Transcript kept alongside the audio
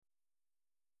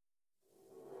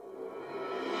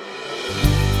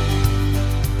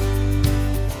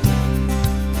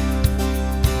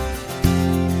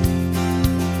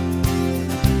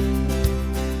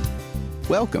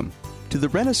Welcome to the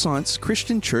Renaissance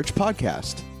Christian Church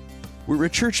podcast. We're a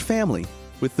church family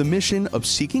with the mission of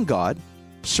seeking God,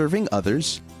 serving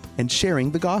others, and sharing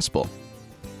the gospel.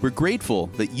 We're grateful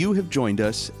that you have joined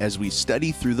us as we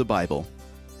study through the Bible,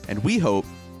 and we hope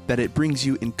that it brings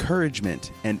you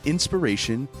encouragement and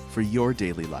inspiration for your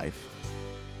daily life.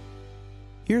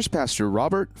 Here's Pastor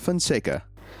Robert Fonseca.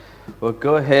 Well,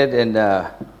 go ahead and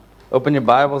open your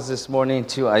Bibles this morning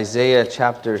to Isaiah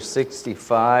chapter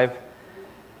 65.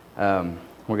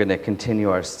 We're going to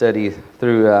continue our study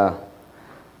through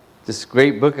this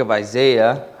great book of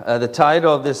Isaiah. The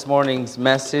title of this morning's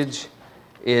message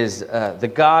is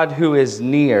The God Who Is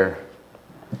Near.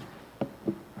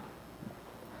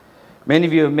 Many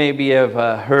of you maybe have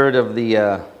heard of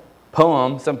the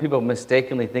poem. Some people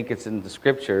mistakenly think it's in the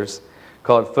scriptures,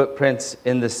 called Footprints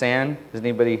in the Sand. Does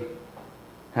anybody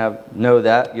know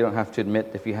that? You don't have to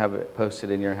admit if you have it posted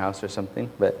in your house or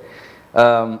something. But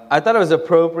I thought it was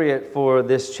appropriate for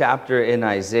this chapter in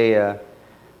Isaiah.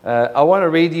 I want to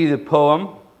read you the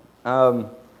poem.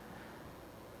 Well,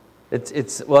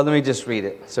 let me just read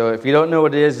it. So if you don't know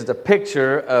what it is, it's a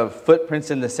picture of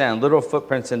footprints in the sand, literal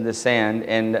footprints in the sand.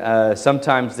 And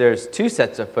sometimes there's two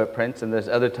sets of footprints, and there's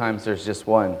other times there's just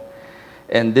one.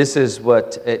 And this is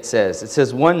what it says. It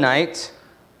says, "One night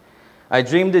I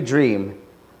dreamed a dream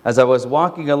as I was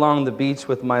walking along the beach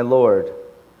with my Lord.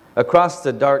 Across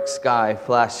the dark sky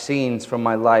flashed scenes from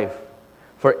my life.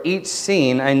 For each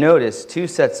scene I noticed two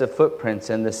sets of footprints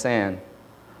in the sand,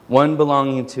 one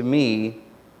belonging to me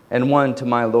and one to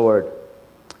my Lord.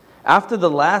 After the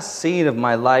last scene of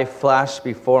my life flashed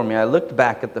before me, I looked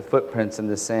back at the footprints in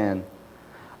the sand.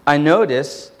 I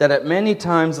noticed that at many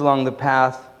times along the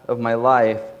path of my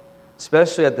life,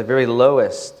 especially at the very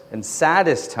lowest and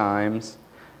saddest times,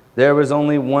 there was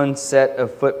only one set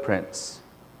of footprints.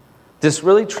 This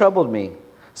really troubled me,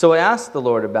 so I asked the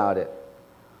Lord about it.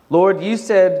 Lord, you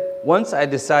said once I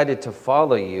decided to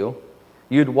follow you,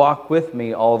 you'd walk with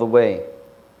me all the way.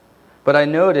 But I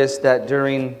noticed that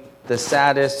during the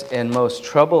saddest and most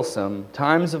troublesome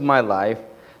times of my life,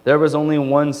 there was only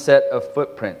one set of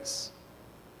footprints.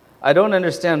 I don't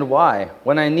understand why.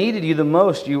 When I needed you the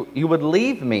most, you would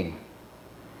leave me."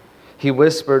 He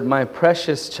whispered, "My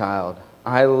precious child,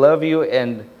 I love you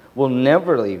and will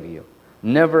never leave you.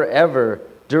 Never ever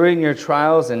during your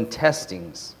trials and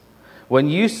testings. When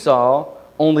you saw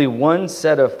only one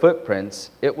set of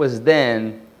footprints, it was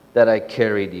then that I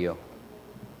carried you."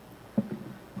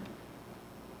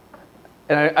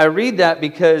 And I read that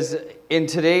because in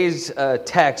today's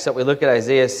text that we look at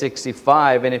Isaiah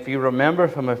 65, and if you remember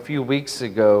from a few weeks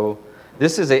ago,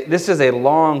 this is a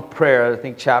long prayer, I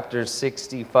think chapters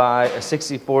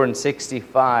 64 and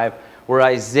 65, where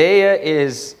Isaiah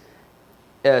is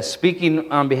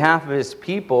speaking on behalf of his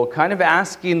people, kind of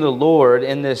asking the Lord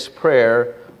in this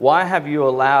prayer, why have you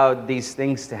allowed these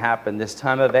things to happen, this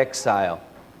time of exile,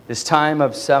 this time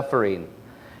of suffering?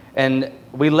 And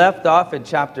we left off in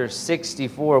chapter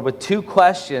 64 with two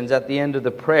questions at the end of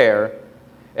the prayer.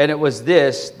 And it was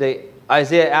this,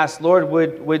 Isaiah asked, Lord,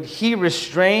 would he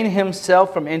restrain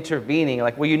himself from intervening?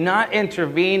 Like, will you not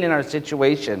intervene in our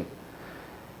situation?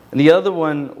 And the other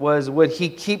one was, would he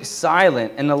keep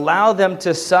silent and allow them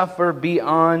to suffer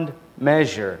beyond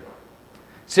measure?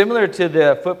 Similar to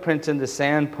the Footprints in the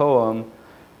Sand poem,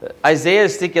 Isaiah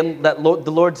is thinking that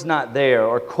the Lord's not there,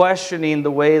 or questioning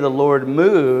the way the Lord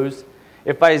moves.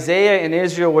 If Isaiah and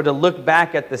Israel were to look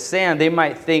back at the sand, they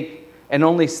might think and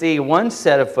only see one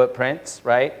set of footprints,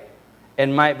 right?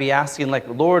 And might be asking, like,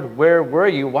 Lord, where were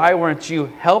you? Why weren't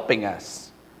you helping us?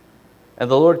 And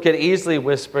the Lord could easily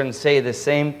whisper and say the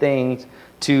same things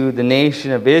to the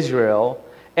nation of Israel.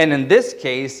 And in this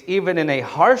case, even in a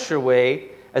harsher way,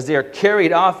 as they are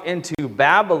carried off into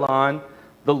Babylon,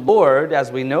 the Lord,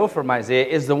 as we know from Isaiah,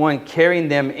 is the one carrying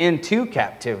them into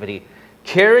captivity,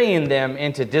 carrying them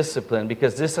into discipline,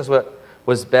 because this is what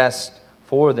was best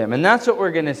for them. And that's what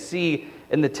we're going to see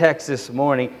in the text this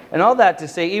morning. And all that to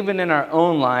say, even in our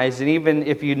own lives, and even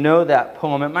if you know that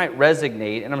poem, it might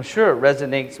resonate, and I'm sure it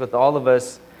resonates with all of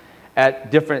us at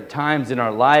different times in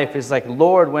our life. It's like,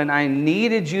 Lord, when I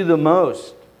needed you the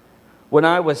most, when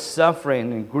I was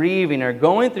suffering and grieving or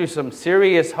going through some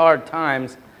serious hard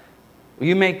times,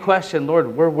 you may question,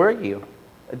 Lord, where were you?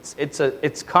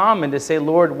 It's common to say,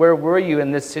 Lord, where were you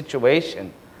in this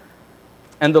situation?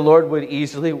 And the Lord would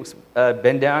easily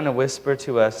bend down and whisper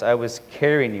to us, I was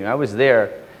carrying you. I was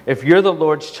there. If you're the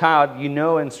Lord's child, you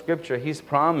know in Scripture He's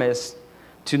promised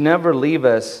to never leave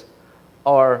us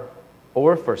or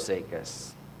forsake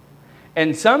us.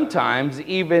 And sometimes,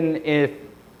 even if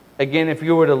again, if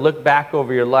you were to look back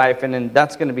over your life, and then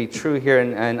that's going to be true here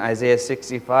in Isaiah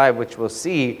 65, which we'll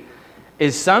see,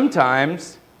 is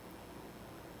sometimes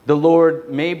the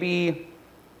Lord maybe,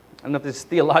 I don't know if this is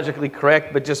theologically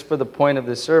correct, but just for the point of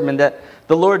the sermon, that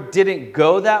the Lord didn't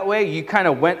go that way. You kind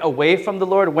of went away from the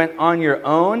Lord, went on your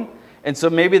own, and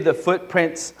so maybe the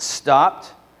footprints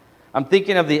stopped. I'm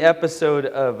thinking of the episode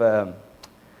of,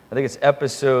 I think it's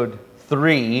episode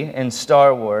 3 in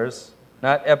Star Wars,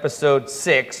 not episode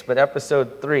 6, but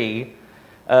episode 3,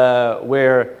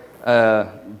 where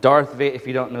Darth Vader, if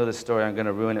you don't know the story, I'm going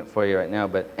to ruin it for you right now,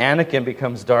 but Anakin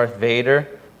becomes Darth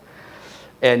Vader,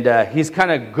 and he's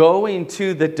kind of going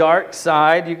to the dark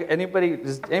side. Does anybody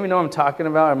know what I'm talking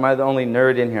about, or am I the only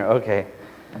nerd in here? Okay,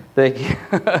 thank you.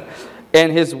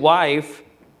 And his wife,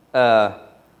 I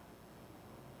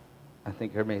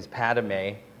think her name is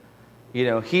Padme,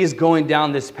 he's going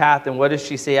down this path, and what does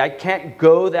she say? I can't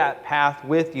go that path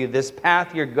with you. This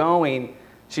path you're going,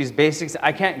 she's basically saying,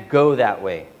 I can't go that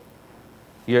way.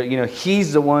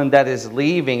 He's the one that is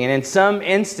leaving. And in some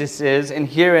instances, and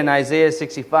here in Isaiah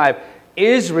 65,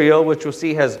 Israel, which we'll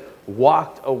see, has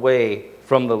walked away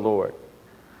from the Lord.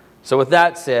 So with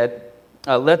that said,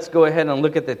 let's go ahead and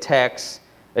look at the text.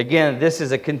 Again, this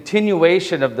is a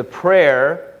continuation of the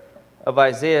prayer of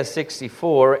Isaiah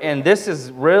 64, and this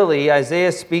is really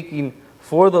Isaiah speaking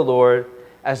for the Lord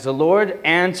as the Lord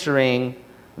answering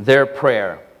their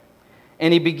prayer.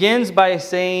 And he begins by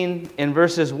saying in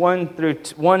verses 1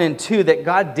 and 2 that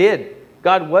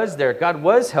God was there, God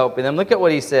was helping them. Look at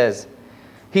what he says.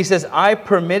 He says, I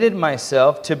permitted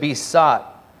myself to be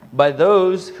sought by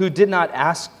those who did not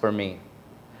ask for me.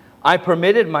 I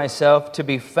permitted myself to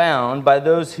be found by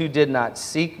those who did not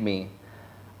seek me.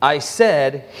 I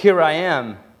said, here I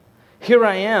am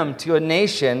to a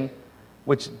nation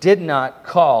which did not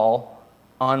call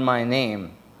on my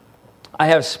name. I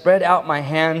have spread out my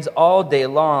hands all day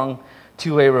long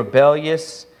to a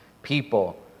rebellious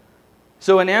people.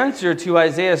 So in answer to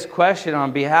Isaiah's question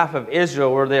on behalf of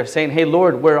Israel, where they're saying, hey,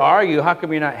 Lord, where are you? How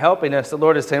come you're not helping us? The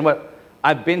Lord is saying, what?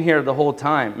 I've been here the whole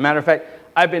time. Matter of fact,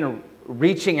 I've been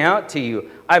reaching out to you.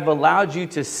 I've allowed you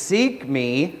to seek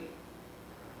me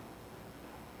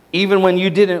even when you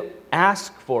didn't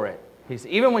ask for it. He said,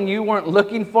 even when you weren't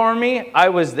looking for me, I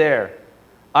was there.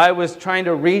 I was trying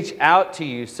to reach out to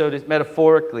you,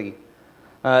 metaphorically.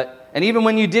 And even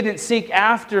when you didn't seek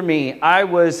after me, I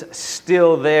was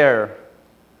still there.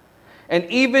 And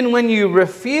even when you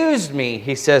refused me,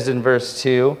 he says in verse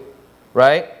 2,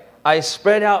 right? I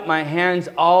spread out my hands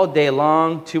all day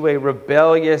long to a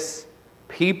rebellious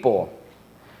people.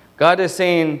 God is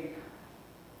saying,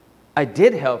 I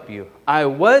did help you. I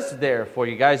was there for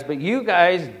you guys, but you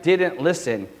guys didn't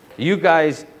listen. You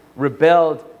guys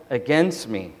rebelled against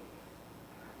me.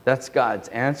 That's God's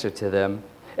answer to them.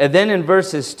 And then in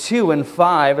verses 2 and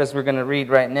 5, as we're going to read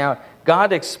right now,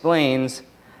 God explains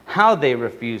how they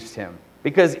refused him.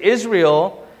 Because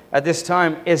Israel at this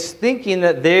time is thinking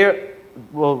that they're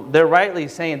rightly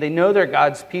saying they know they're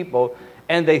God's people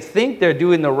and they think they're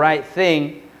doing the right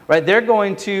thing, right?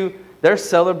 They're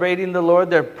celebrating the Lord.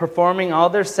 They're performing all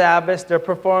their Sabbaths. They're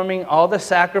performing all the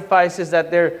sacrifices that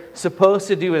they're supposed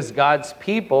to do as God's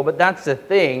people. But that's the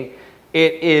thing.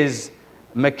 It is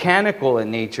mechanical in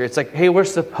nature. It's like, hey, we're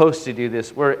supposed to do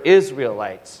this. We're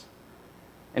Israelites.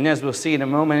 And as we'll see in a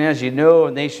moment, as you know,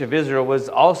 the nation of Israel was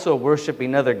also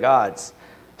worshiping other gods.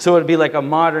 So it would be like a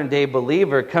modern day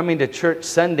believer coming to church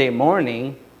Sunday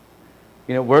morning,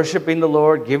 worshiping the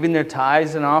Lord, giving their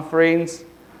tithes and offerings,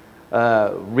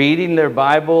 reading their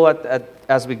Bible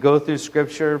as we go through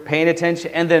Scripture, paying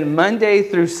attention, and then Monday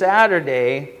through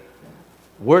Saturday,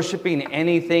 worshiping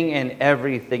anything and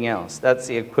everything else. That's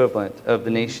the equivalent of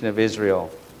the nation of Israel.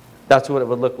 That's what it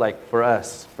would look like for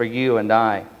us, for you and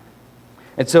I.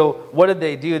 And so what did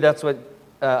they do? That's what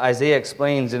Isaiah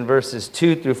explains in verses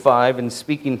 2 through 5. And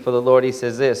speaking for the Lord, he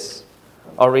says this.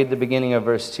 I'll read the beginning of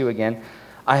verse 2 again.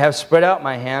 I have spread out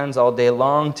my hands all day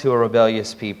long to a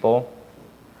rebellious people.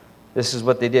 This is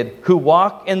what they did. Who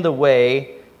walk in the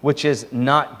way which is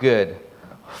not good,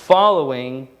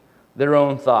 following their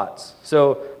own thoughts.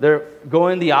 So they're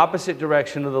going the opposite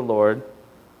direction of the Lord.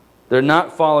 They're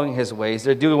not following his ways.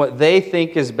 They're doing what they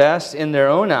think is best in their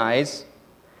own eyes.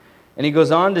 And he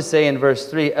goes on to say in verse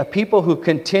 3, a people who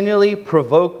continually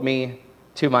provoke me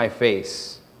to my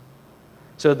face.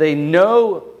 So they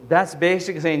know, that's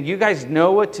basically saying, you guys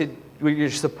know what you're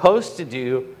supposed to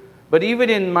do, but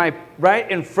even right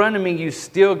in front of me, you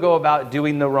still go about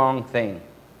doing the wrong thing.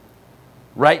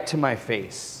 Right to my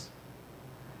face.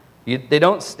 They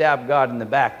don't stab God in the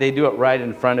back. They do it right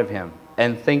in front of him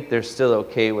and think they're still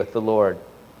okay with the Lord.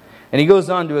 And he goes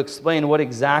on to explain what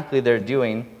exactly they're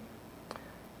doing.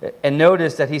 And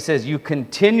notice that he says, you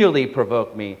continually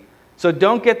provoke me. So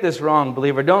don't get this wrong,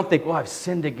 believer. Don't think, well, I've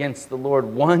sinned against the Lord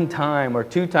 1 time or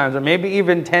 2 times or maybe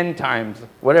even 10 times,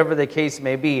 whatever the case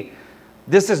may be.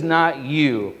 This is not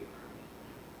you.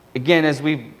 Again, as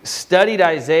we've studied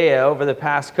Isaiah over the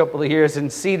past couple of years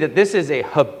and see that this is a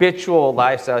habitual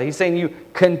lifestyle. He's saying you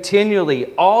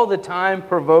continually, all the time,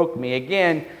 provoke me.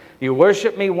 Again, you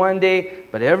worship me one day,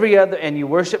 but every other, and you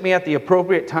worship me at the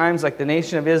appropriate times like the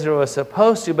nation of Israel is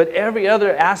supposed to, but every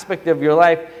other aspect of your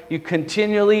life, you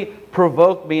continually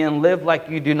provoke me and live like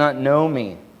you do not know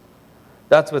me.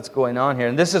 That's what's going on here.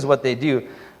 And this is what they do.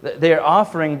 They're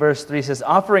offering, verse 3 says,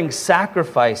 offering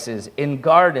sacrifices in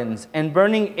gardens and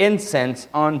burning incense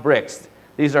on bricks.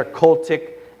 These are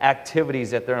cultic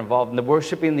activities that they're involved in. They're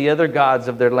worshiping the other gods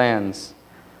of their lands.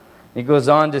 He goes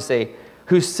on to say,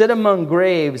 who sit among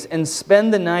graves and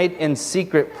spend the night in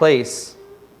secret place,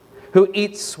 who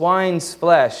eat swine's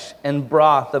flesh and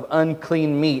broth of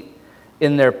unclean meat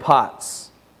in their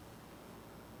pots.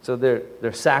 So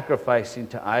they're sacrificing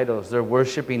to idols. They're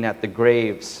worshiping at the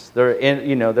graves.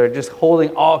 They're just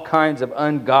holding all kinds of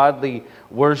ungodly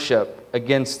worship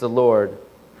against the Lord.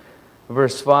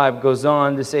 Verse 5 goes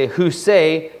on to say, who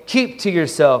say, keep to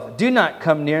yourself, do not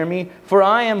come near me, for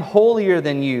I am holier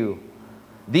than you.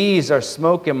 These are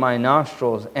smoke in my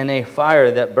nostrils and a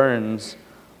fire that burns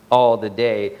all the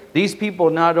day. These people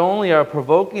not only are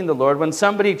provoking the Lord, when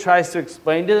somebody tries to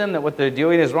explain to them that what they're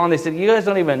doing is wrong, they said, you guys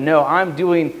don't even know, I'm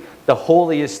doing the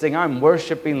holiest thing. I'm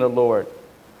worshiping the Lord.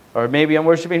 Or maybe I'm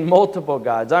worshiping multiple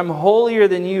gods. I'm holier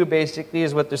than you, basically,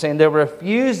 is what they're saying. They're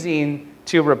refusing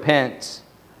to repent.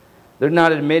 They're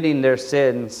not admitting their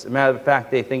sins. As a matter of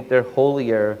fact, they think they're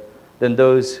holier than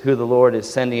those who the Lord is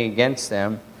sending against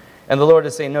them. And the Lord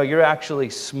is saying, no, you're actually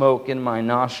smoke in my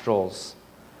nostrils.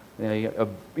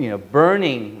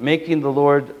 Burning, making the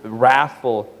Lord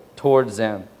wrathful towards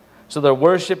them. So they're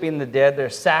worshiping the dead. They're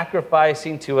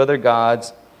sacrificing to other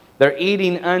gods. They're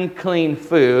eating unclean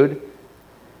food.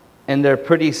 And they're a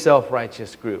pretty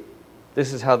self-righteous group.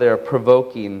 This is how they're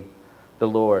provoking the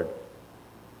Lord.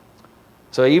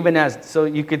 So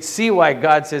you could see why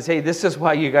God says, hey, this is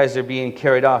why you guys are being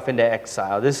carried off into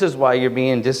exile. This is why you're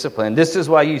being disciplined. This is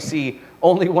why you see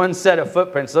only one set of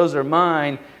footprints. Those are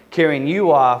mine, carrying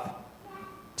you off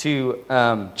to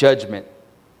judgment.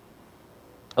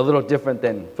 A little different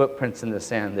than footprints in the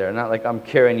sand there. Not like I'm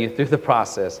carrying you through the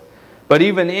process. But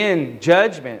even in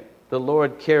judgment, the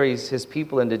Lord carries his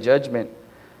people into judgment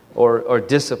or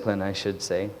discipline, I should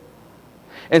say.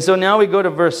 And so now we go to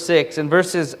verse 6. In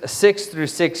verses 6 through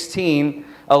 16,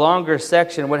 a longer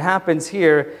section, what happens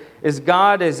here is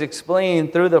God is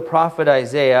explaining through the prophet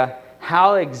Isaiah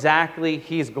how exactly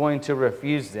he's going to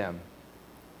refuse them.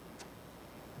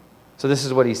 So this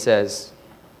is what he says.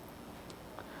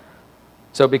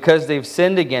 So because they've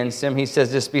sinned against him, he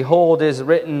says this, behold, it is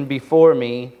written before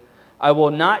me, I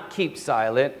will not keep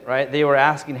silent, right? They were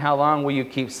asking, how long will you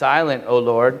keep silent, O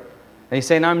Lord? And he's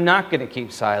saying, I'm not going to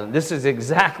keep silent. This is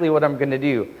exactly what I'm going to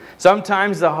do.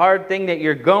 Sometimes the hard thing that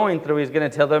you're going through, he's going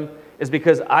to tell them, is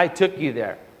because I took you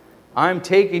there. I'm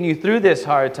taking you through this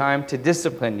hard time to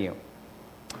discipline you.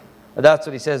 That's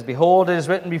what he says. Behold, it is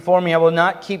written before me, I will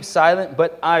not keep silent,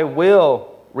 but I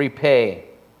will repay.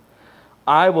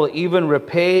 I will even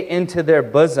repay into their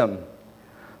bosom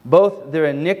both their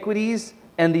iniquities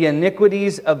and the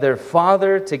iniquities of their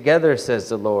father together, says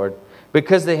the Lord,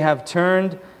 because they have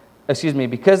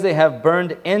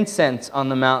burned incense on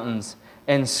the mountains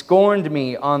and scorned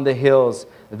me on the hills.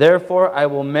 Therefore I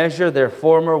will measure their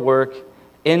former work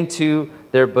into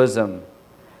their bosom.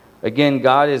 Again,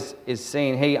 God is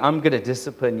saying, hey, I'm going to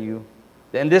discipline you.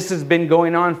 And this has been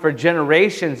going on for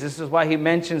generations. This is why he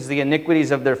mentions the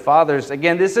iniquities of their fathers.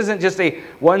 Again, this isn't just a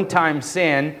one-time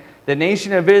sin. The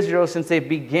nation of Israel, since they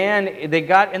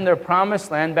got in their promised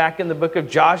land back in the book of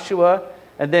Joshua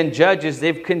and then Judges,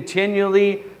 they've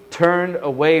continually turned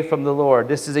away from the Lord.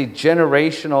 This is a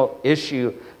generational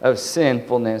issue of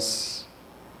sinfulness.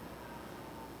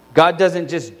 God doesn't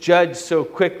just judge so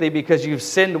quickly because you've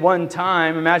sinned one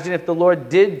time. Imagine if the Lord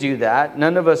did do that.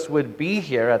 None of us would be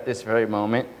here at this very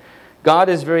moment. God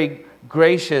is very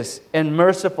gracious and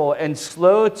merciful and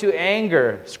slow to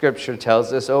anger, Scripture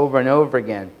tells us over and over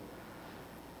again.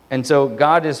 And so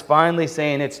God is finally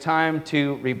saying it's time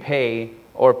to repay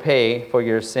or pay for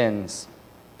your sins.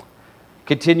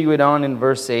 Continue it on in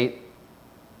verse 8.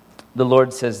 The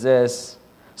Lord says this,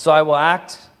 so I will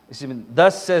act,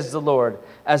 thus says the Lord,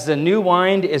 as the new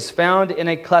wine is found in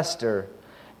a cluster,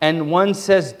 and one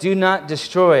says, do not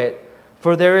destroy it,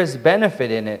 for there is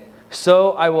benefit in it.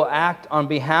 So I will act on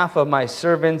behalf of my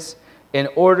servants in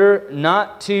order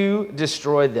not to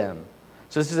destroy them.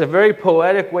 So this is a very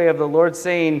poetic way of the Lord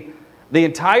saying, The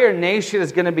entire nation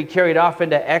is going to be carried off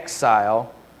into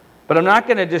exile, but I'm not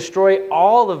going to destroy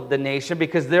all of the nation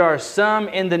because there are some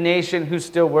in the nation who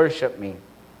still worship me.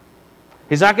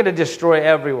 He's not going to destroy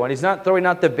everyone. He's not throwing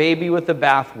out the baby with the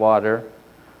bathwater,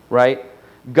 right?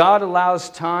 God allows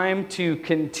time to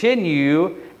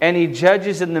continue, and He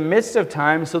judges in the midst of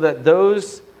time so that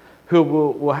those who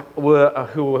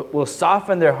will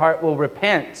soften their heart will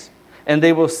repent, and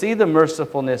they will see the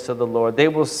mercifulness of the Lord. They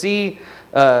will see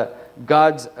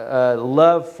God's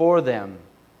love for them.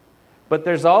 But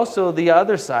there's also the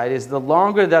other side, is the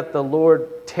longer that the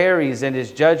Lord tarries in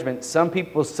His judgment, some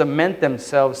people cement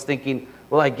themselves thinking,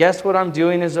 well, I guess what I'm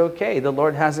doing is okay. The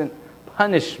Lord hasn't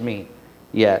punished me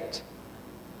yet.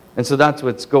 And so that's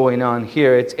what's going on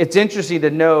here. It's interesting to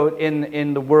note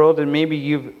in the world, and maybe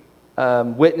you've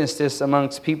witnessed this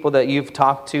amongst people that you've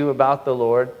talked to about the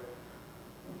Lord.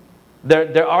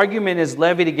 Their argument is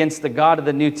levied against the God of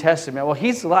the New Testament. Well,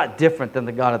 He's a lot different than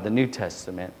the God of the New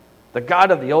Testament. The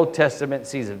God of the Old Testament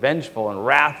sees vengeful and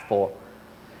wrathful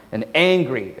and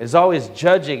angry, is always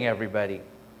judging everybody.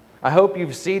 I hope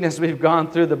you've seen as we've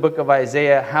gone through the book of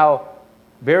Isaiah how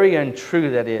very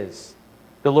untrue that is.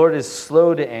 The Lord is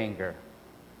slow to anger.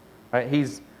 Right?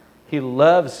 He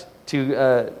loves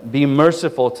to be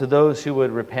merciful to those who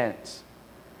would repent.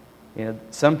 You know,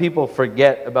 some people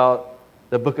forget about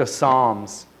the book of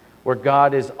Psalms, where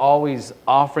God is always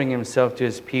offering Himself to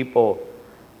His people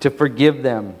to forgive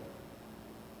them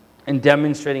and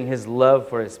demonstrating His love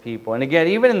for His people. And again,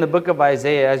 even in the book of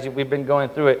Isaiah, as we've been going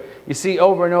through it, you see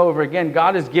over and over again,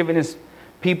 God has given His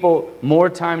people more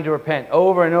time to repent.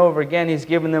 Over and over again, He's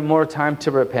given them more time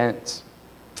to repent.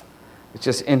 It's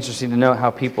just interesting to note how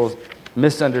people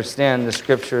misunderstand the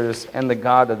Scriptures and the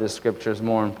God of the Scriptures,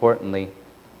 more importantly.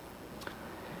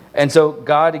 And so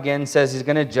God again says He's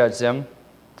going to judge them.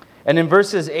 And in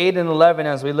verses 8 and 11,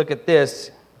 as we look at this,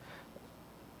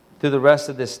 through the rest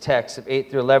of this text of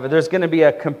 8 through 11, there's going to be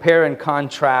a compare and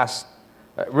contrast.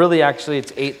 Really, actually,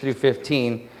 it's 8 through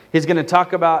 15. He's going to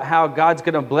talk about how God's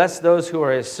going to bless those who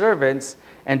are His servants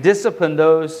and discipline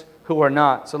those who are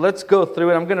not. So let's go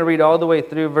through it. I'm going to read all the way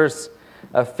through verse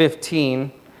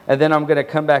 15, and then I'm going to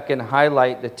come back and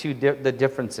highlight the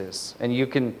differences. And you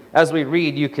can, as we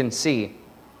read, you can see.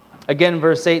 Again,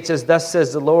 verse 8 says, "Thus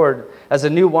says the Lord, as a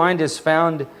new wine is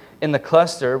found in the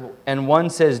cluster, and one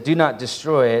says, 'Do not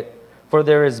destroy it, for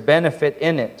there is benefit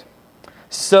in it.'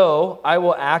 So I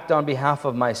will act on behalf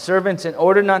of my servants in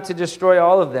order not to destroy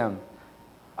all of them.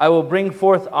 I will bring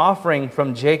forth offspring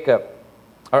from Jacob,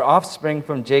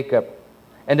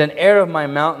 and an heir of my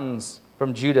mountains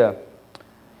from Judah.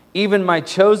 Even my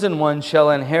chosen one shall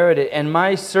inherit it, and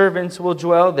my servants will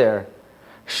dwell there.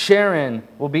 Sharon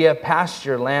will be a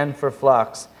pasture land for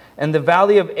flocks, and the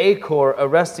valley of Achor a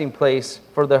resting place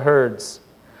for the herds,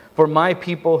 for my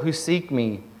people who seek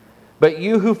me. But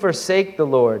you who forsake the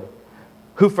Lord,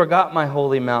 who forgot my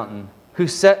holy mountain, who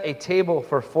set a table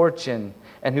for fortune,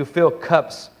 and who fill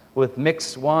cups with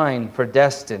mixed wine for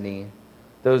destiny,"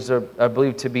 those are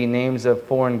believed to be names of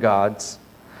foreign gods,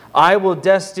 "I will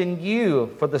destine you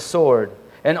for the sword,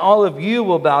 and all of you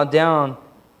will bow down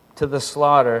to the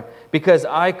slaughter, because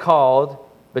I called,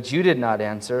 but you did not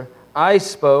answer. I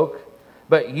spoke,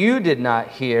 but you did not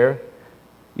hear."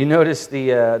 You notice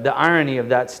the irony of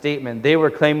that statement. They were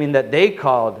claiming that they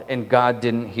called and God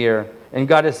didn't hear. And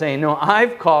God is saying, no,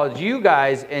 I've called you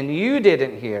guys and you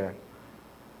didn't hear.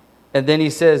 And then he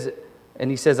says,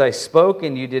 I spoke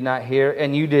and you did not hear,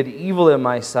 and you did evil in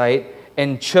my sight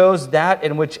and chose that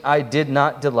in which I did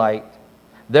not delight.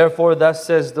 Therefore, thus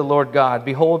says the Lord God,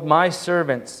 behold, my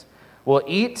servants will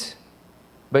eat,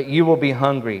 but you will be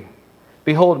hungry.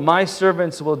 Behold, my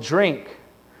servants will drink,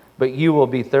 but you will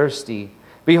be thirsty.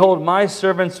 Behold, my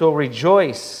servants will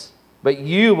rejoice, but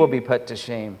you will be put to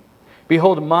shame.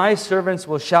 Behold, my servants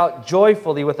will shout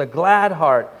joyfully with a glad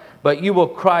heart, but you will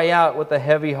cry out with a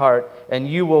heavy heart, and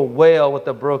you will wail with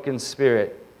a broken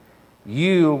spirit.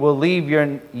 You will leave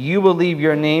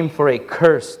your name for a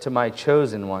curse to my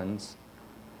chosen ones,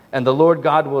 and the Lord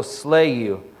God will slay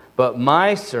you, but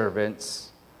my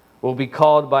servants will be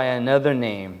called by another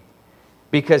name,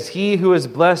 because he who is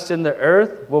blessed in the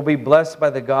earth will be blessed by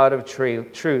the God of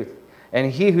truth,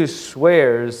 and he who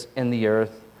swears in the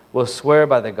earth will swear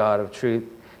by the God of truth,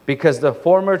 because the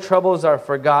former troubles are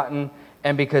forgotten,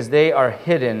 and because they are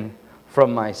hidden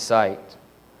from my sight.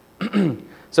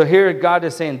 So here God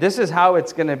is saying, this is how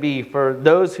it's going to be for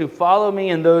those who follow me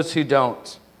and those who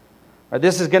don't.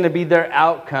 This is going to be their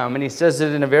outcome. And he says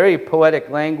it in a very poetic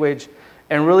language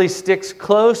and really sticks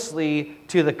closely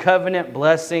to the covenant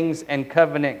blessings and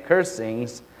covenant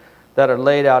cursings that are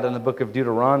laid out in the book of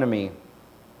Deuteronomy.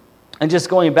 And just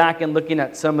going back and looking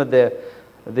at some of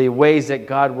the ways that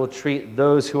God will treat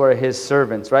those who are his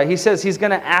servants, right? He says he's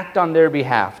going to act on their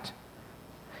behalf.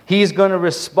 He's going to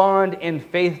respond in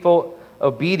faithful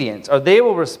obedience, or they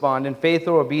will respond in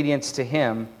faithful obedience to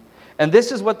him. And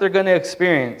this is what they're going to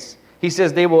experience. He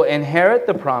says they will inherit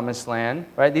the promised land,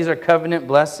 right? These are covenant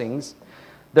blessings.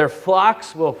 Their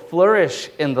flocks will flourish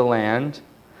in the land.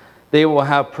 They will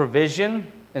have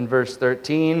provision in verse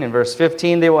 13. In verse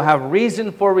 15, they will have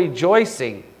reason for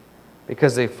rejoicing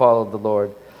because they followed the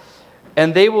Lord.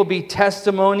 And they will be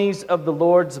testimonies of the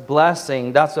Lord's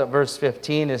blessing. That's what verse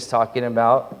 15 is talking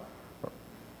about.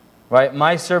 Right?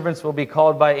 My servants will be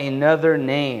called by another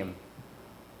name.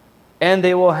 And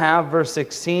they will have, verse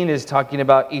 16 is talking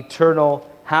about eternal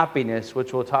happiness,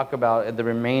 which we'll talk about in the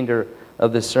remainder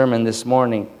of the sermon this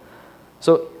morning.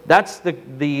 So that's the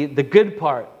good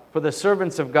part for the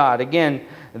servants of God. Again,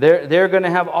 they're going to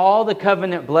have all the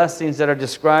covenant blessings that are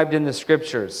described in the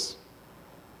Scriptures.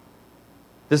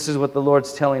 This is what the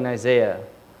Lord's telling Isaiah.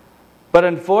 But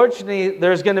unfortunately,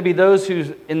 there's going to be those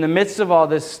who, in the midst of all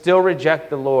this, still reject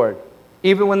the Lord.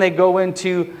 Even when they go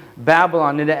into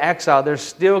Babylon, into exile, they're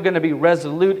still going to be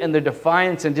resolute in their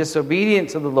defiance and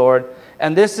disobedience of the Lord.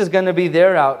 And this is going to be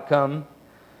their outcome.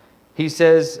 He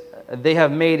says, they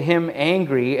have made him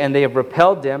angry and they have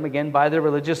repelled them, again, by their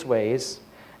religious ways.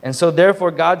 And so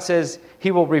therefore God says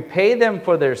he will repay them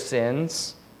for their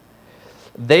sins.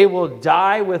 They will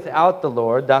die without the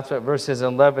Lord. That's what verses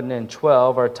 11 and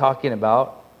 12 are talking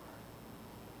about.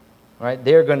 Right?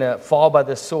 They're going to fall by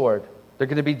the sword. They're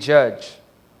going to be judged.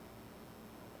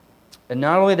 And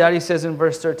not only that, he says in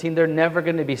verse 13, they're never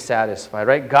going to be satisfied.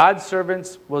 Right? God's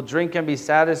servants will drink and be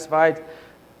satisfied.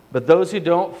 But those who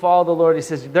don't follow the Lord, he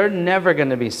says, they're never going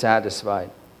to be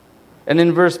satisfied. And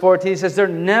in verse 14, he says, they're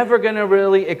never going to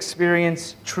really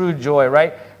experience true joy,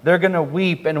 right? They're going to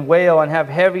weep and wail and have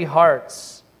heavy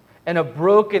hearts and a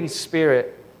broken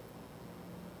spirit.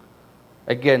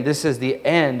 Again, this is the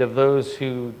end of those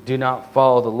who do not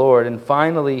follow the Lord. And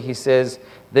finally, he says,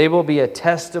 they will be a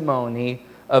testimony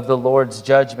of the Lord's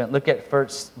judgment. Look at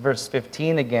verse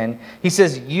 15 again. He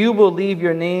says, you will leave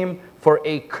your name for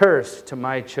a curse to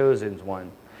my chosen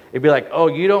one. It'd be like, oh,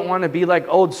 you don't want to be like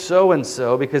old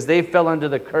so-and-so because they fell under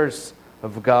the curse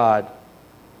of God.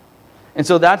 And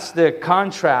so that's the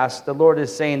contrast the Lord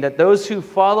is saying, that those who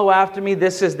follow after me,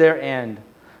 this is their end.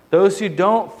 Those who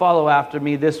don't follow after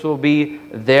me, this will be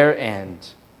their end.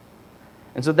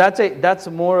 And so that's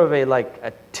more of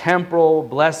a temporal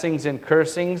blessings and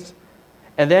cursings.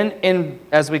 And then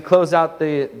as we close out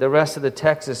the rest of the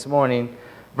text this morning,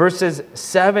 verses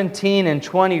 17 and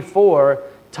 24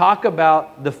 talk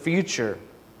about the future.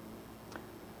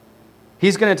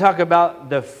 He's going to talk about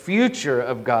the future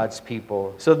of God's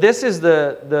people. So this is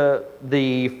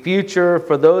the future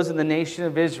for those in the nation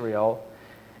of Israel.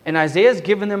 And Isaiah's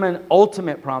given them an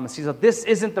ultimate promise. He's like, this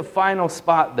isn't the final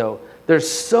spot, though. There's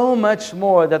so much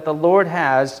more that the Lord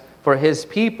has for his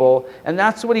people. And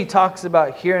that's what he talks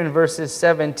about here in verses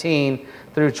 17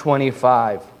 through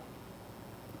 25.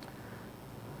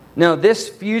 Now, this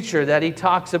future that he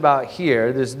talks about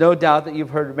here, there's no doubt that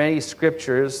you've heard many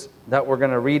scriptures that we're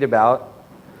going to read about.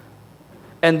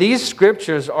 And these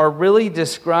scriptures are really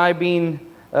describing,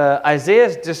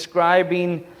 Isaiah's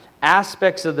describing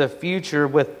aspects of the future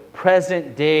with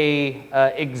present day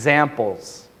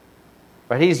examples.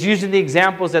 Right? He's using the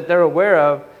examples that they're aware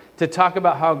of to talk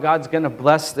about how God's going to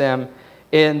bless them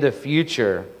in the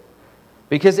future.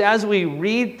 Because as we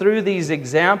read through these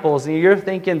examples, and you're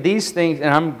thinking these things, and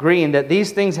I'm agreeing that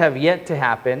these things have yet to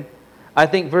happen, I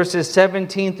think verses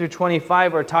 17 through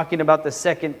 25 are talking about the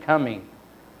second coming.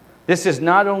 This is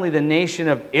not only the nation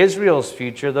of Israel's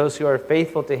future, those who are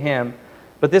faithful to him,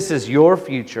 but this is your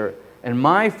future and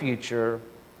my future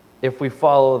if we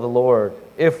follow the Lord,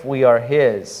 if we are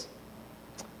his.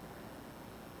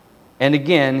 And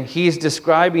again, he's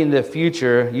describing the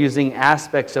future using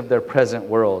aspects of their present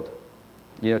world.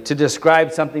 To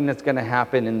describe something that's going to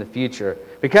happen in the future.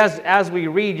 Because as we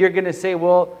read, you're going to say,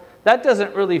 well, that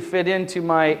doesn't really fit into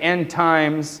my end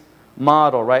times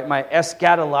model, right? My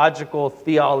eschatological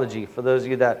theology, for those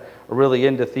of you that are really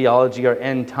into theology or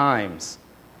end times.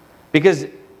 Because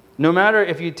no matter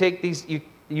if you take these,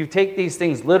 you take these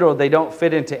things literal, they don't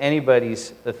fit into anybody's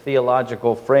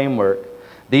theological framework.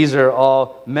 These are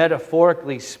all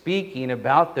metaphorically speaking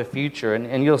about the future,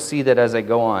 and you'll see that as I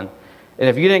go on. And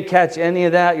if you didn't catch any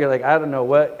of that, you're like, I don't know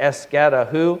what, eschata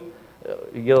who?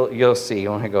 You'll see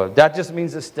when I go. That just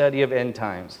means the study of end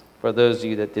times, for those of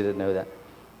you that didn't know that.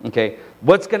 Okay,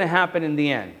 what's going to happen in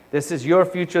the end? This is your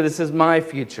future, this is my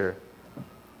future.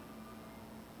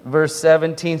 Verse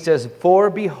 17 says, for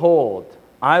behold,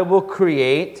 I will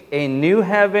create a new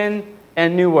heaven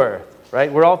and new earth.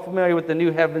 Right? We're all familiar with the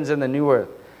new heavens and the new earth.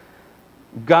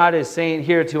 God is saying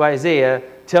here to Isaiah,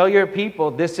 tell your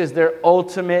people this is their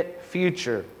ultimate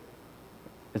future.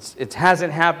 It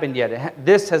hasn't happened yet.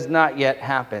 This has not yet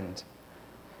happened.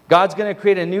 God's going to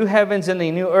create a new heavens and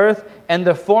a new earth, and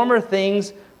the former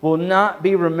things will not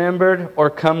be remembered or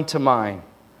come to mind.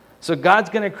 So God's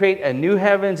going to create a new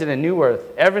heavens and a new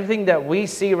earth. Everything that we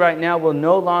see right now will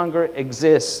no longer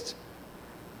exist.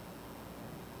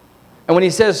 And when he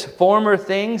says former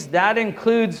things, that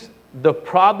includes the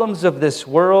problems of this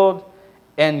world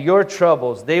and your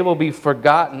troubles. They will be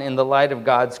forgotten in the light of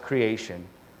God's creation.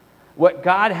 What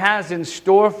God has in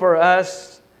store for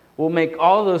us will make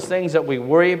all those things that we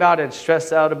worry about and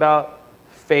stress out about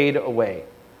fade away.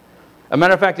 As a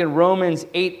matter of fact, in Romans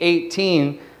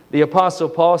 8:18, the Apostle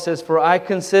Paul says, "For I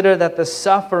consider that the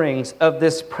sufferings of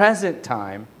this present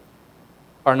time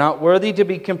are not worthy to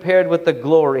be compared with the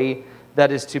glory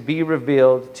that is to be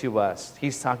revealed to us."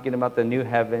 He's talking about the new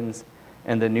heavens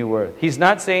and the new earth. He's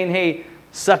not saying, hey,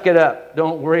 suck it up,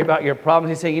 don't worry about your problems.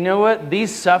 He's saying, you know what?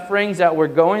 These sufferings that we're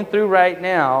going through right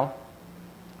now,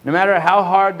 no matter how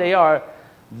hard they are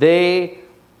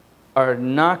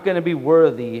not going to be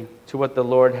worthy to what the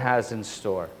Lord has in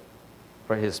store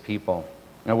for his people.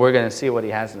 And we're going to see what he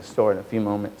has in store in a few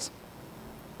moments.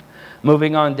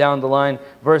 Moving on down the line,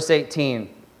 verse 18.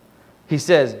 He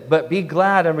says, "But be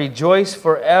glad and rejoice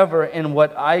forever in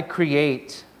what I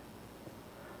create.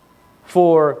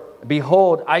 For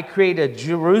behold, I create a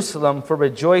Jerusalem for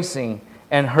rejoicing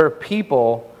and her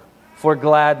people for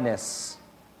gladness."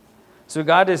 So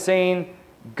God is saying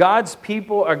God's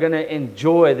people are going to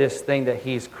enjoy this thing that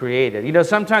he's created. You know,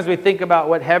 sometimes we think about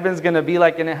what heaven's going to be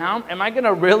like and how am I going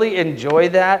to really enjoy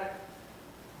that?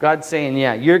 God's saying,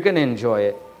 yeah, you're going to enjoy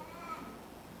it.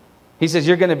 He says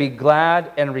you're going to be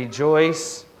glad and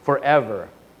rejoice forever.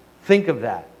 Think of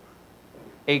that.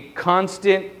 A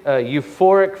constant,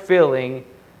 euphoric feeling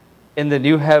in the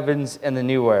new heavens and the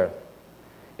new earth,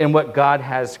 in what God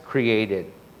has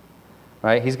created.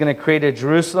 Right? He's going to create a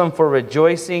Jerusalem for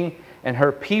rejoicing and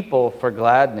her people for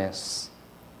gladness.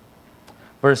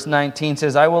 Verse 19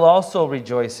 says, "I will also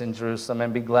rejoice in Jerusalem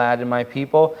and be glad in my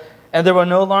people, and there will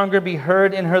no longer be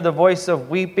heard in her the voice of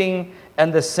weeping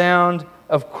and the sound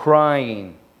of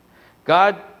crying."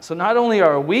 God, so not only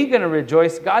are we going to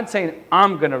rejoice, God's saying,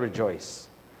 I'm going to rejoice.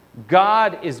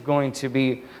 God is going to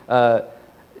be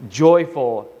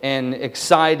joyful and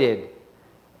excited.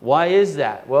 Why is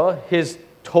that? Well, his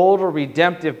total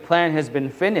redemptive plan has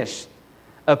been finished.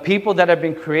 A people that have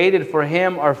been created for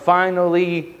him are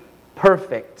finally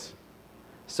perfect,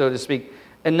 so to speak.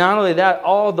 And not only that,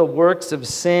 all the works of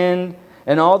sin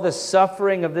and all the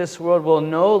suffering of this world will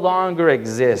no longer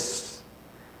exist.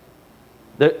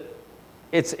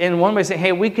 It's in one way saying,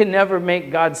 hey, we can never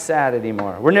make God sad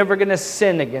anymore. We're never going to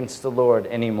sin against the Lord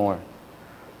anymore.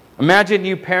 Imagine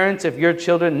you parents, if your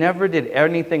children never did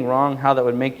anything wrong, how that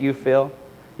would make you feel.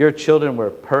 Your children were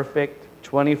perfect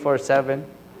 24/7.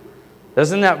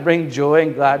 Doesn't that bring joy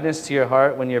and gladness to your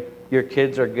heart when your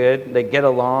kids are good? They get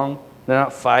along. They're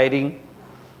not fighting.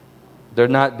 They're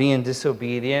not being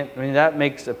disobedient. I mean, that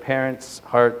makes a parent's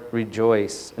heart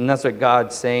rejoice. And that's what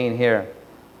God's saying here.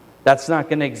 That's not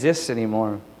going to exist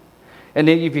anymore. And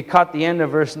then if you caught the end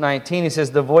of verse 19, he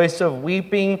says, "The voice of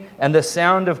weeping and the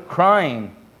sound of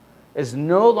crying is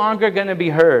no longer going to be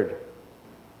heard."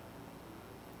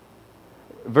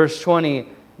 Verse 20,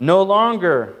 "No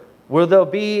longer will there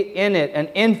be in it an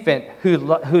infant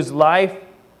whose life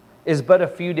is but a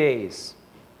few days,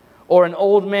 or an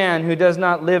old man who does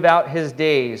not live out his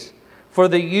days. For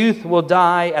the youth will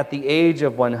die at the age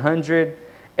of 100,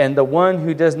 and the one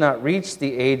who does not reach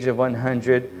the age of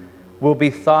 100 will be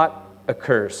thought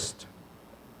accursed."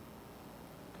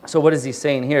 So what is he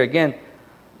saying here? Again,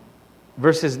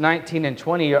 verses 19 and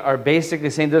 20 are basically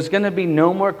saying there's going to be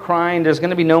no more crying, there's going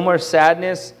to be no more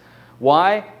sadness.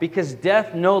 Why? Because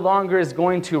death no longer is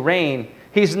going to reign.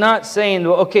 He's not saying,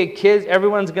 well, okay, kids,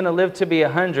 everyone's going to live to be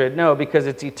 100. No, because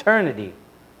it's eternity.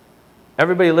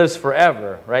 Everybody lives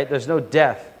forever, right? There's no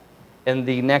death in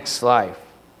the next life.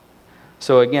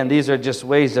 So again, these are just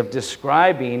ways of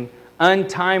describing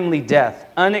untimely death,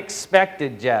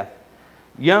 unexpected death.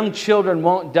 Young children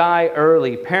won't die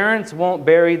early. Parents won't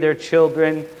bury their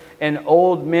children. And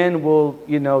old men will,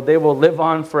 they will live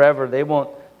on forever.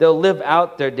 They'll live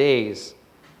out their days.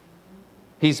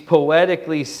 He's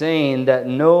poetically saying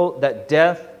that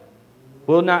death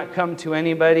will not come to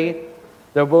anybody.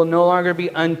 There will no longer be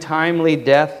untimely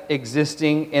death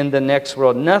existing in the next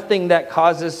world. Nothing that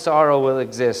causes sorrow will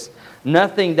exist.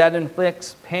 Nothing that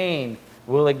inflicts pain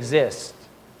will exist.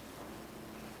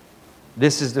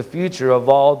 This is the future of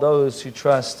all those who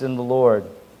trust in the Lord.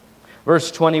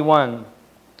 Verse 21,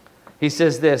 he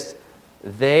says this,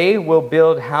 they will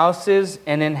build houses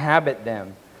and inhabit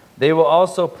them. They will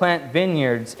also plant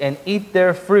vineyards and eat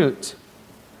their fruit.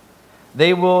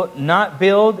 They will not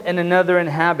build and another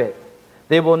inhabit.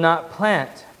 They will not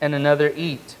plant and another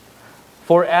eat.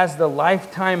 For as the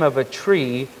lifetime of a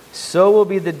tree, so will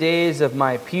be the days of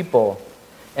my people.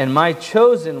 And my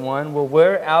chosen one will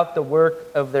wear out the work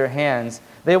of their hands.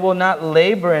 They will not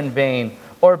labor in vain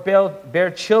or bear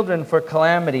children for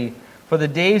calamity. For the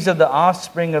days of the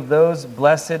offspring of those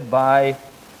blessed by,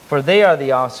 for they are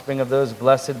the offspring of those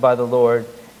blessed by the Lord,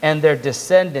 and their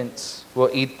descendants will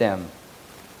eat them.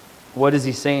 What is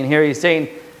he saying here? He's saying,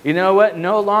 you know what?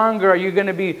 No longer are you going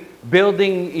to be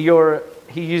building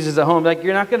he uses a home. Like,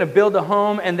 you're not going to build a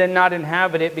home and then not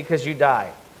inhabit it because you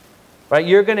die. Right?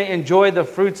 You're going to enjoy the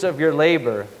fruits of your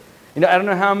labor. You know, I don't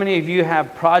know how many of you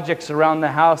have projects around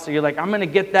the house that you're like, I'm going to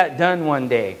get that done one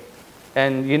day.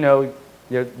 And, you know,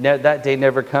 that day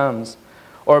never comes.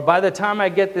 Or by the time I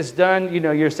get this done, you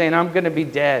know, you're saying, I'm going to be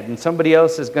dead and somebody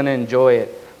else is going to enjoy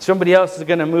it. Somebody else is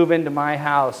going to move into my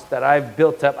house that I've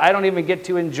built up. I don't even get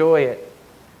to enjoy it.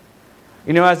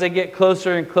 You know, as I get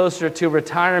closer and closer to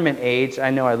retirement age,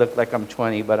 I know I look like I'm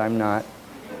 20, but I'm not.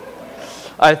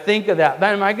 I think of that.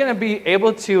 Am I going to be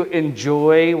able to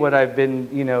enjoy what I've been,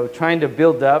 you know, trying to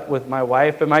build up with my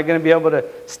wife? Am I going to be able to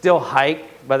still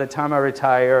hike by the time I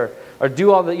retire? Or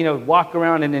do all the, you know, walk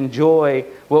around and enjoy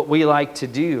what we like to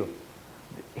do?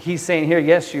 He's saying here,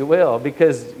 yes, you will,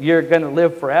 because you're going to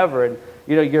live forever. And,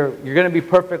 you know, you're going to be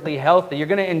perfectly healthy. You're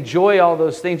going to enjoy all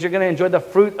those things. You're going to enjoy the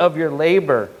fruit of your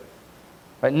labor.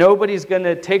 Right? Nobody's going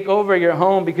to take over your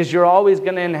home because you're always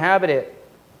going to inhabit it.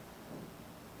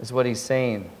 Is what he's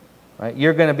saying. Right?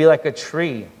 You're going to be like a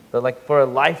tree, but like for a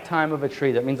lifetime of a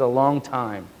tree. That means a long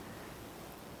time.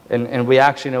 And we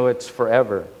actually know it's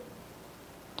forever.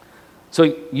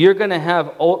 So you're going to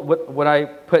have, what I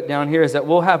put down here is that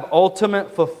we'll have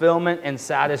ultimate fulfillment and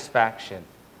satisfaction.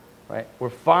 Right? We're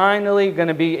finally going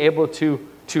to be able to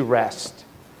rest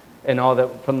in all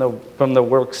that from the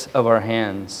works of our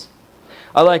hands.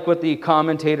 I like what the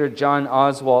commentator John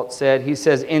Oswalt said. He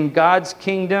says, in God's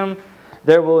kingdom,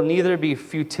 there will neither be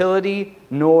futility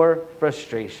nor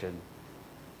frustration.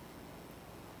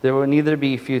 There will neither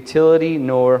be futility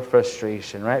nor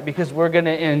frustration, right? Because we're going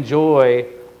to enjoy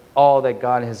all that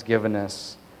God has given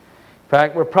us. In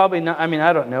fact, we're probably not,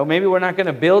 I don't know, maybe we're not going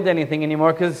to build anything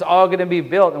anymore because it's all going to be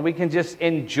built and we can just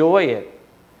enjoy it.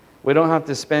 We don't have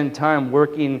to spend time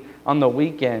working on the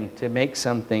weekend to make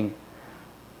something.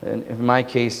 And in my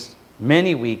case,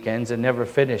 many weekends and never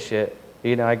finish it.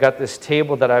 You know, I got this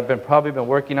table that I've probably been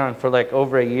working on for like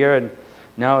over a year, and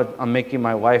now I'm making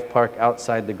my wife park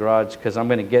outside the garage because I'm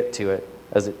going to get to it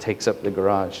as it takes up the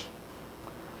garage.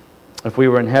 If we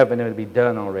were in heaven, it would be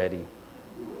done already.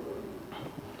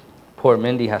 Poor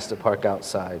Mindy has to park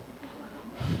outside.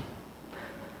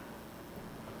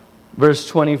 Verse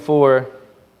 24,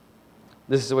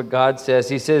 this is what God says.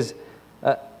 He says,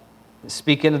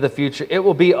 speaking of the future, it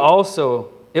will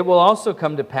also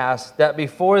come to pass that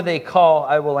before they call,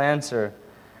 I will answer.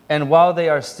 And while they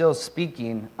are still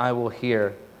speaking, I will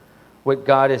hear. What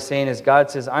God is saying is, God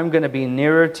says, I'm going to be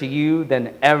nearer to you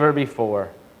than ever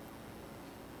before.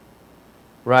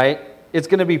 Right? It's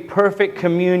going to be perfect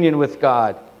communion with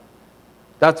God.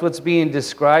 That's what's being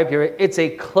described here. It's a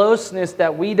closeness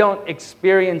that we don't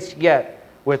experience yet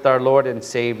with our Lord and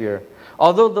Savior.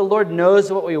 Although the Lord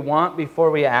knows what we want before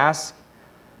we ask,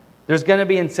 there's going to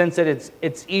be a sense that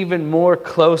it's even more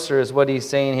closer is what he's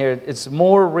saying here. It's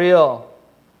more real.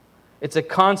 It's a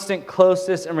constant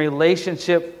closeness and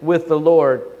relationship with the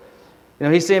Lord. You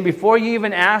know, he's saying before you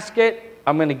even ask it,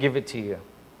 I'm going to give it to you.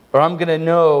 Or I'm going to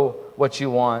know what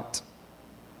you want.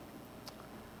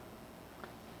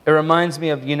 It reminds me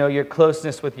of, your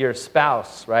closeness with your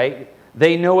spouse, right?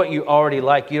 They know what you already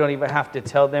like. You don't even have to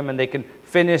tell them, and they can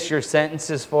finish your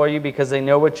sentences for you because they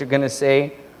know what you're going to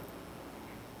say.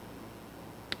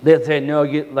 They'll say, no,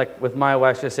 like with my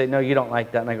wife, she'll say, no, you don't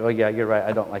like that. And I go, oh, yeah, you're right.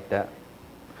 I don't like that.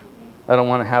 I don't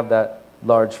want to have that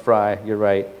large fry. You're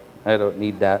right. I don't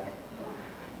need that.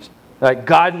 Like,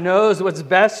 God knows what's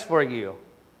best for you.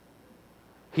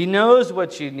 He knows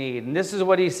what you need. And this is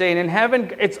what he's saying. In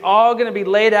heaven, it's all going to be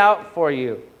laid out for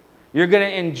you. You're going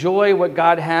to enjoy what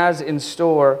God has in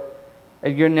store,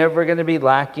 and you're never going to be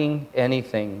lacking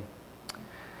anything.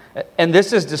 And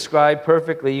this is described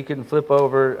perfectly. You can flip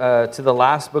over to the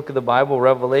last book of the Bible,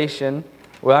 Revelation.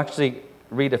 We'll actually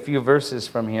read a few verses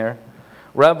from here.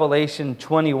 Revelation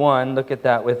 21, look at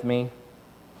that with me.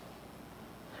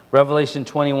 Revelation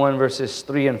 21, verses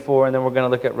 3 and 4, and then we're going to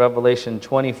look at Revelation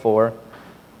 24.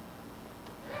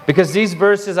 Because these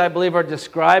verses, I believe, are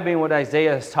describing what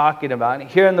Isaiah is talking about.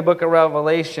 Here in the book of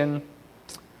Revelation,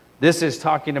 this is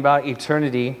talking about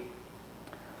eternity.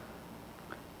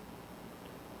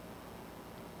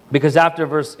 Because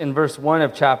in verse 1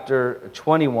 of chapter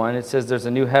 21, it says there's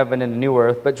a new heaven and a new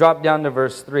earth. But drop down to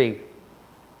verse 3.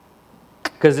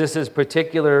 Because this is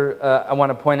particular, I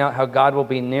want to point out how God will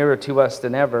be nearer to us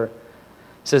than ever. It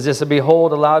says this,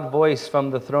 "Behold, a loud voice from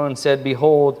the throne said,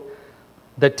 Behold,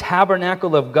 the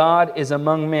tabernacle of God is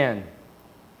among men,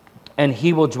 and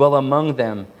he will dwell among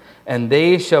them, and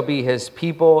they shall be his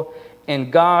people,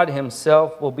 and God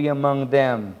himself will be among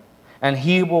them. And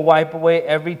he will wipe away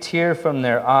every tear from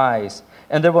their eyes,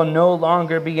 and there will no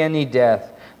longer be any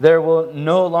death. There will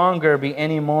no longer be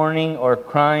any mourning or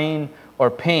crying or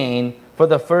pain, for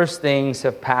the first things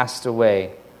have passed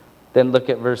away." Then look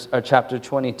at chapter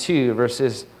 22,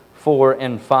 verses 4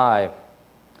 and 5.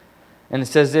 And it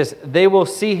says this, "They will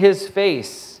see his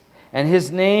face, and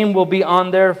his name will be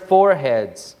on their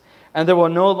foreheads, and there will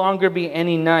no longer be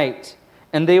any night.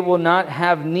 And they will not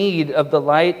have need of the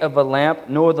light of a lamp,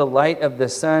 nor the light of the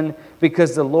sun,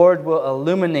 because the Lord will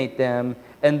illuminate them,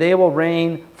 and they will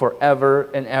reign forever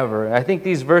and ever." And I think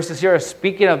these verses here are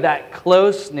speaking of that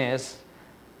closeness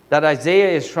that Isaiah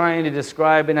is trying to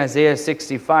describe in Isaiah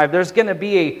 65. There's going to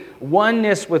be a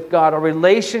oneness with God. A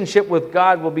relationship with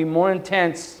God will be more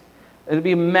intense. It will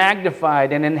be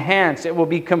magnified and enhanced. It will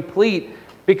be complete,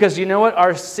 because you know what?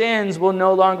 Our sins will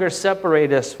no longer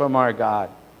separate us from our God.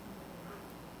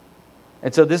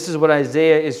 And so this is what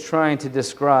Isaiah is trying to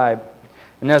describe.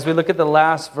 And as we look at the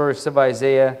last verse of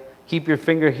Isaiah, keep your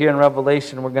finger here in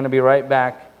Revelation. We're going to be right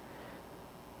back.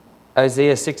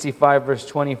 Isaiah 65, verse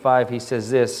 25, he says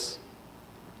this,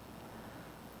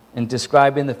 in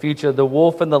describing the future, "The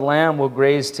wolf and the lamb will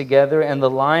graze together, and the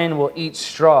lion will eat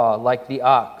straw like the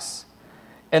ox,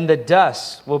 and the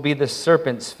dust will be the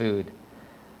serpent's food.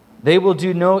 They will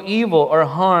do no evil or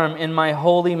harm in my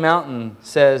holy mountain,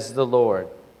 says the Lord."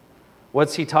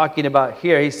 What's he talking about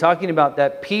here? He's talking about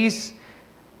that peace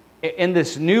in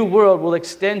this new world will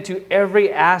extend to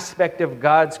every aspect of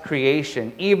God's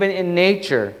creation, even in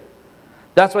nature.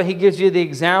 That's why he gives you the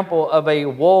example of a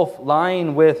wolf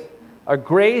lying with or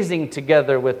grazing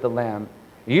together with the lamb.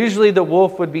 Usually the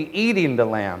wolf would be eating the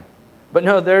lamb. But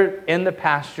no, they're in the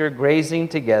pasture grazing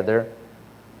together.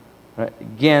 Right?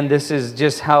 Again, this is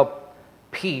just how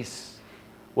peace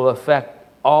will affect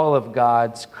all of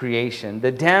God's creation.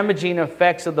 The damaging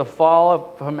effects of the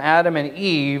fall from Adam and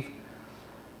Eve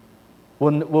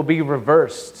will be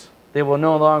reversed. They will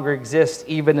no longer exist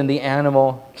even in the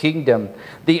animal kingdom.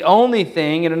 The only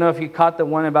thing, I don't know if you caught the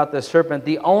one about the serpent,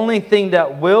 the only thing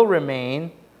that will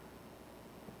remain,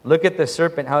 look at the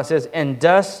serpent, how it says, "And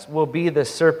dust will be the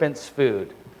serpent's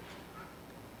food."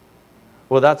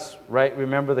 Well, that's right.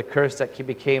 Remember the curse that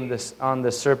became on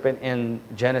the serpent in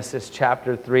Genesis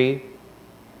chapter 3?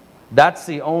 That's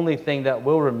the only thing that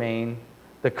will remain,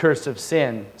 the curse of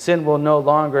sin. Sin will no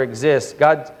longer exist.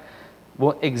 God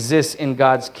will exist in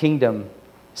God's kingdom.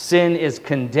 Sin is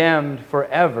condemned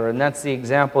forever, and that's the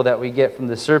example that we get from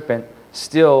the serpent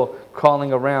still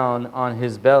crawling around on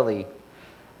his belly.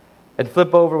 And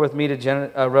flip over with me to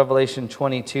Revelation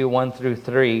 22, 1 through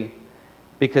 3,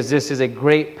 because this is a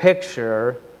great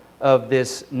picture of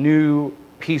this new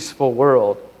peaceful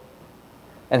world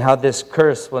and how this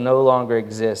curse will no longer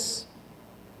exist.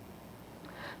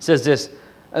 It says this,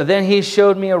 "Then he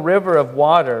showed me a river of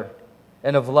water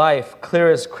and of life,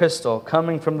 clear as crystal,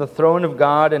 coming from the throne of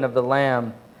God and of the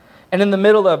Lamb. And in the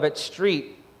middle of its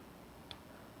street,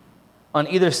 on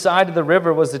either side of the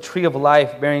river, was the tree of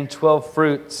life, bearing 12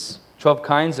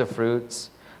 kinds of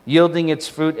fruits, yielding its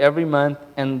fruit every month,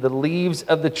 and the leaves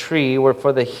of the tree were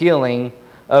for the healing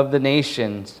of the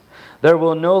nations. There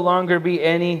will no longer be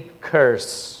any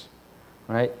curse."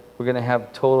 Right? We're going to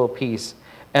have total peace.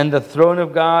 "And the throne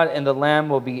of God and the Lamb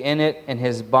will be in it, and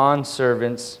his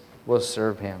bondservants will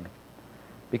serve him."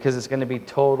 Because it's going to be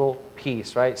total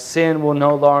peace, right? Sin will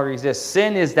no longer exist.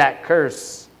 Sin is that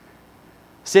curse.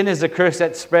 Sin is a curse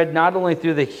that spread not only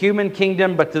through the human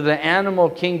kingdom, but to the animal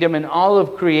kingdom and all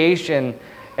of creation.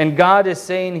 And God is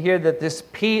saying here that this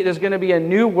peace, there's going to be a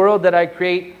new world that I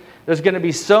create. There's going to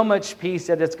be so much peace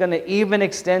that it's going to even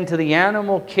extend to the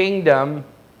animal kingdom,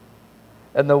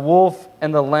 and the wolf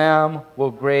and the lamb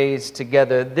will graze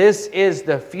together. This is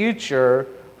the future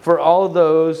for all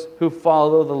those who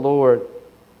follow the Lord.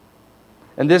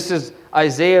 And this is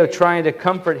Isaiah trying to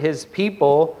comfort his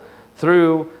people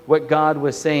through what God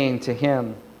was saying to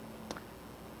him.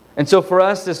 And so for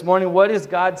us this morning, what is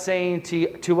God saying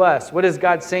to us? What is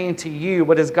God saying to you?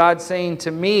 What is God saying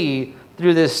to me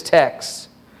through this text?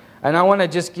 And I want to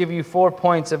just give you 4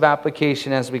 points of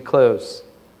application as we close.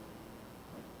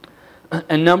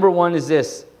 And number one is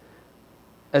this.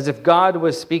 As if God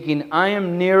was speaking, I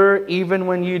am nearer even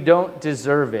when you don't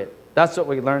deserve it. That's what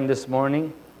we learned this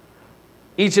morning.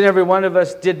 Each and every one of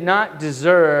us did not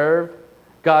deserve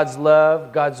God's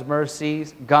love, God's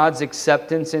mercies, God's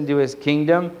acceptance into His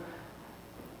kingdom.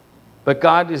 But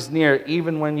God is near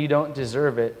even when you don't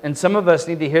deserve it. And some of us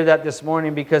need to hear that this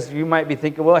morning, because you might be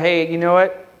thinking, well, hey, you know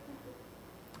what?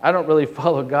 I don't really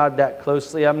follow God that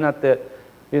closely. I'm not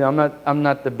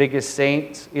the biggest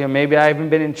saint. Maybe I haven't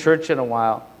been in church in a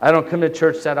while. I don't come to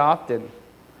church that often.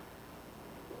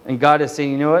 And God is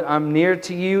saying, you know what? I'm near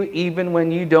to you even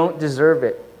when you don't deserve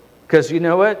it. Because you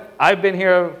know what? I've been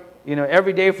here,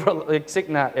 every day for,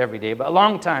 not every day, but a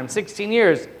long time, 16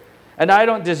 years. And I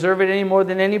don't deserve it any more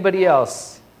than anybody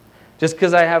else. Just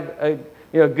because I have a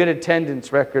good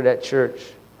attendance record at church.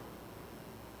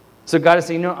 So God is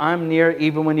saying, I'm near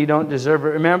even when you don't deserve it.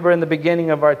 Remember in the beginning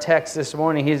of our text this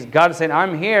morning, God is saying,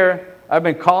 I'm here. I've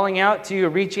been calling out to you,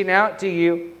 reaching out to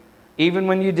you, even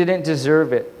when you didn't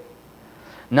deserve it.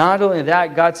 Not only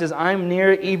that, God says, I'm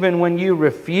near even when you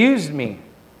refused me.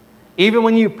 Even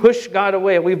when you push God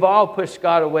away. We've all pushed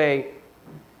God away.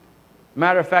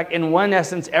 Matter of fact, in one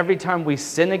essence, every time we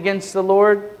sin against the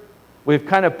Lord, we've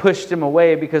kind of pushed Him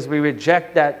away because we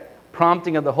reject that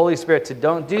prompting of the Holy Spirit to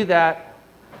don't do that.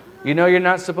 You're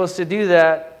not supposed to do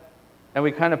that. And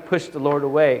we kind of push the Lord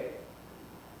away.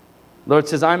 The Lord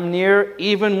says, I'm near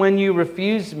even when you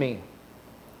refuse me.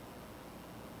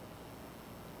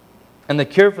 And the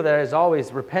cure for that is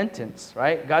always repentance,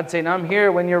 right? God's saying, I'm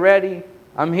here when you're ready.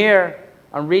 I'm here.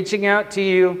 I'm reaching out to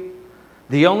you.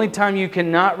 The only time you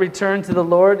cannot return to the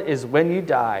Lord is when you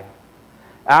die.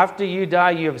 After you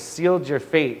die, you have sealed your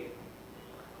fate.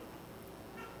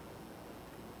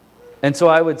 And so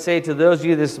I would say to those of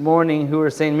you this morning who are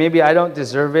saying, maybe I don't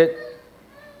deserve it,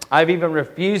 I've even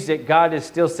refused it, God is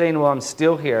still saying, well, I'm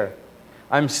still here.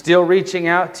 I'm still reaching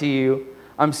out to you.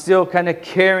 I'm still kind of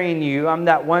carrying you. I'm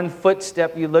that one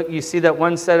footstep. You see that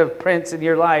one set of prints in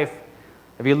your life.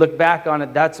 If you look back on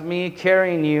it, that's me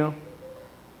carrying you.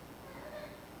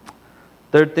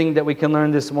 Third thing that we can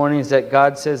learn this morning is that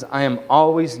God says, I am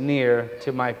always near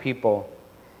to my people.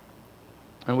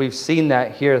 And we've seen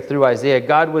that here through Isaiah.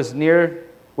 God was near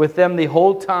with them the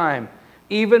whole time.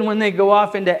 Even when they go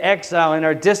off into exile and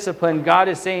are disciplined, God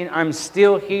is saying, I'm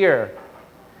still here.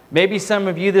 Maybe some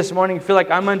of you this morning feel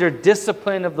like I'm under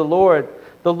discipline of the Lord.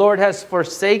 The Lord has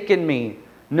forsaken me.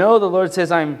 No, the Lord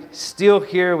says, I'm still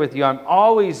here with you. I'm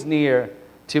always near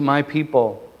to my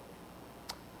people.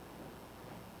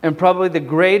 And probably the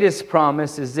greatest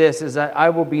promise is this, is that I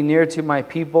will be near to my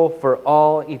people for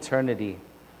all eternity.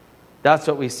 That's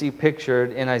what we see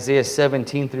pictured in Isaiah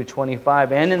 17 through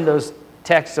 25 and in those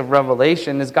texts of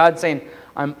Revelation, is God saying,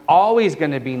 I'm always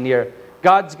going to be near.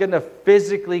 God's going to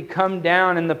physically come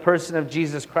down in the person of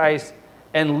Jesus Christ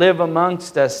and live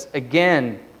amongst us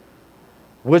again,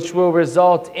 which will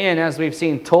result in, as we've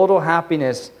seen, total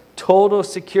happiness, total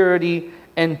security,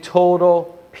 and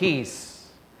total peace.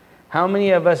 How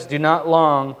many of us do not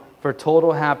long for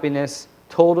total happiness,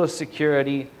 total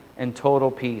security, and total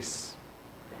peace?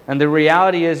 And the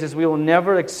reality is we will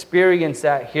never experience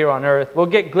that here on earth. We'll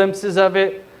get glimpses of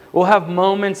it. We'll have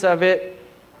moments of it.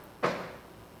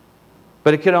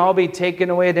 But it can all be taken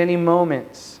away at any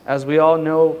moment, as we all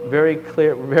know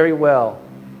very well.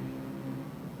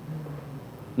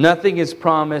 Nothing is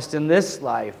promised in this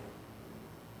life.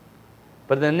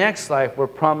 But in the next life, we're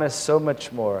promised so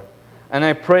much more. And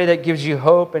I pray that gives you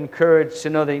hope and courage to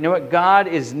know that, God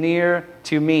is near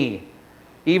to me,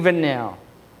 even now.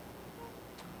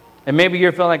 And maybe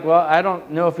you're feeling like, well, I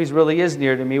don't know if He really is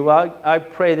near to me. Well, I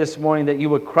pray this morning that you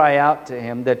would cry out to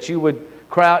Him, that you would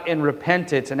cry out in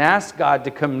repentance and ask God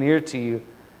to come near to you,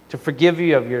 to forgive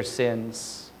you of your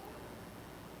sins,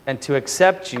 and to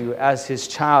accept you as His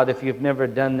child. If you've never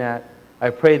done that, I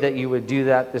pray that you would do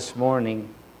that this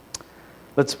morning.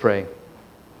 Let's pray.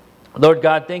 Lord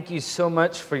God, thank you so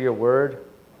much for your word.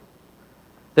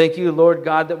 Thank you, Lord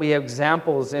God, that we have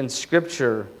examples in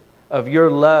Scripture of your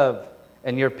love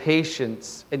and your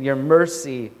patience and your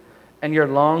mercy and your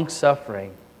long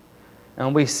suffering.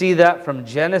 And we see that from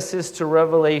Genesis to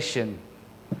Revelation.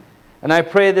 And I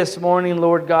pray this morning,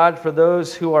 Lord God, for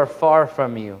those who are far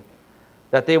from you,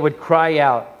 that they would cry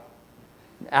out,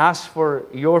 ask for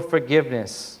your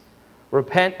forgiveness,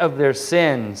 repent of their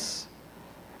sins,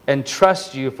 and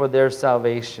trust you for their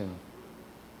salvation.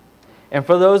 And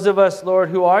for those of us, Lord,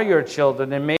 who are your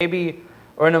children and maybe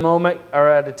or in a moment or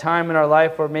at a time in our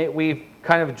life where we've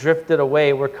kind of drifted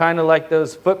away. We're kind of like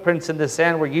those footprints in the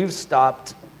sand where you've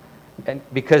stopped and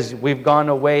because we've gone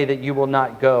away that you will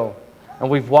not go, and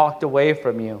we've walked away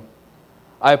from you.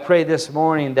 I pray this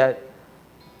morning that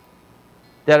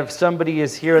if somebody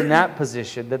is here in that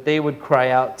position, that they would cry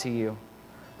out to you,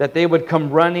 that they would come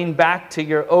running back to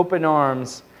your open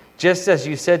arms, just as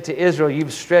you said to Israel,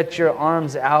 you've stretched your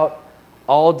arms out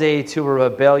all day to a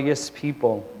rebellious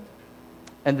people,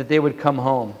 and that they would come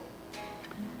home.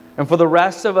 And for the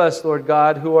rest of us, Lord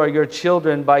God, who are your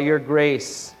children by your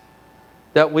grace,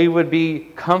 that we would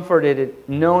be comforted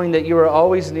knowing that you are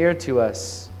always near to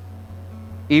us,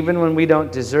 even when we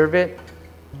don't deserve it,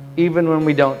 even when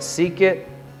we don't seek it,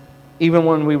 even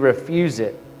when we refuse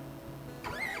it.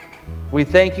 We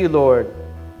thank you, Lord,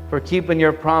 for keeping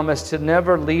your promise to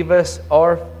never leave us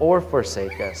or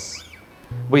forsake us.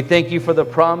 We thank you for the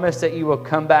promise that you will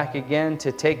come back again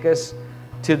to take us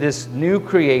to this new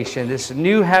creation, this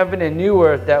new heaven and new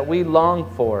earth that we long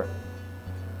for,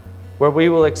 where we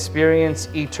will experience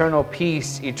eternal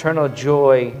peace, eternal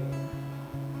joy,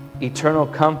 eternal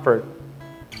comfort.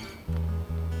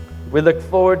 We look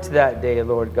forward to that day,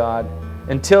 Lord God.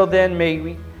 Until then, may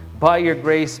we, by your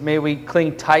grace, may we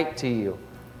cling tight to you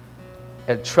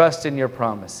and trust in your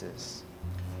promises.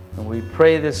 And we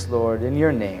pray this, Lord, in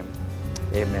your name.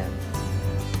 Amen.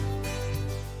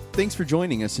 Thanks for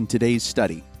joining us in today's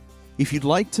study. If you'd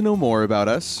like to know more about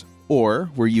us, or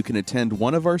where you can attend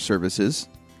one of our services,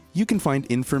 you can find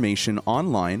information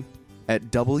online at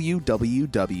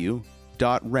www.ren.church.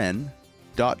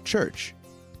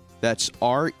 That's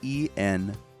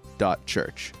REN.church.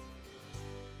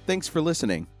 Thanks for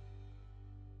listening.